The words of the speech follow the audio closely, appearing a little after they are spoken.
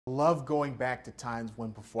Love going back to times when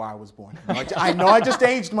before I was born. I know I just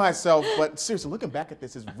aged myself, but seriously, looking back at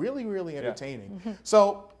this is really, really entertaining. Yeah.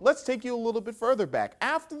 So let's take you a little bit further back.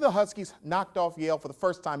 After the Huskies knocked off Yale for the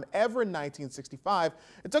first time ever in 1965,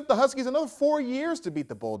 it took the Huskies another 4 years to beat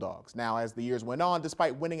the Bulldogs. Now, as the years went on,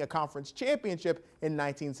 despite winning a conference championship in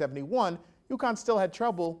 1971, UConn still had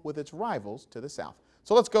trouble with its rivals to the south.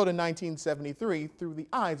 So let's go to 1973 through the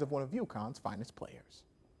eyes of one of UConn's finest players.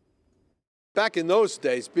 Back in those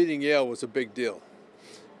days, beating Yale was a big deal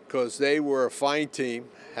because they were a fine team,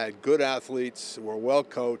 had good athletes, were well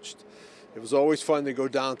coached. It was always fun to go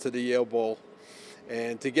down to the Yale Bowl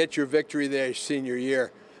and to get your victory there your senior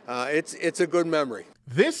year. It's a good memory.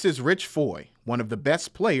 This is Rich Foy, one of the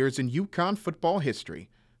best players in UConn football history.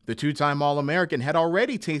 The two-time All-American had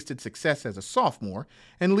already tasted success as a sophomore,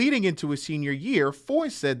 and leading into his senior year, Foy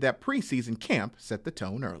said that preseason camp set the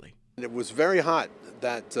tone early. It was very hot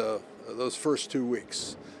those first 2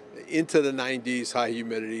 weeks, into the 90s, high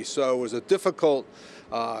humidity, so it was a difficult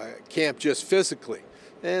camp just physically,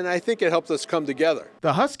 and I think it helped us come together.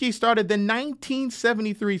 The Huskies started the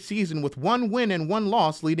 1973 season with 1 win and 1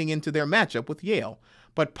 loss leading into their matchup with Yale,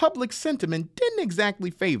 but public sentiment didn't exactly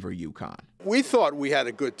favor UConn. We thought we had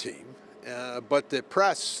a good team, but the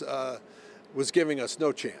press was giving us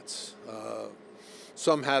no chance.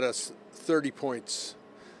 Some had us 30 points.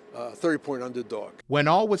 30-point underdog. When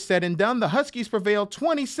all was said and done, the Huskies prevailed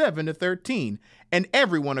 27-13, and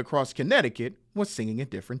everyone across Connecticut was singing a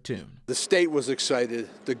different tune. The state was excited.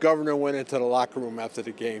 The governor went into the locker room after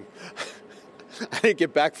the game. I didn't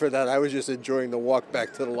get back for that. I was just enjoying the walk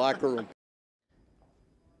back to the locker room.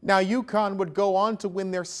 Now, UConn would go on to win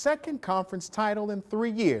their second conference title in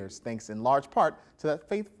 3 years, thanks in large part to that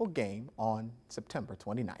faithful game on September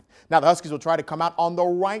 29th. Now, the Huskies will try to come out on the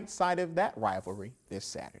right side of that rivalry this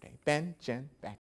Saturday. Ben, Jen, back.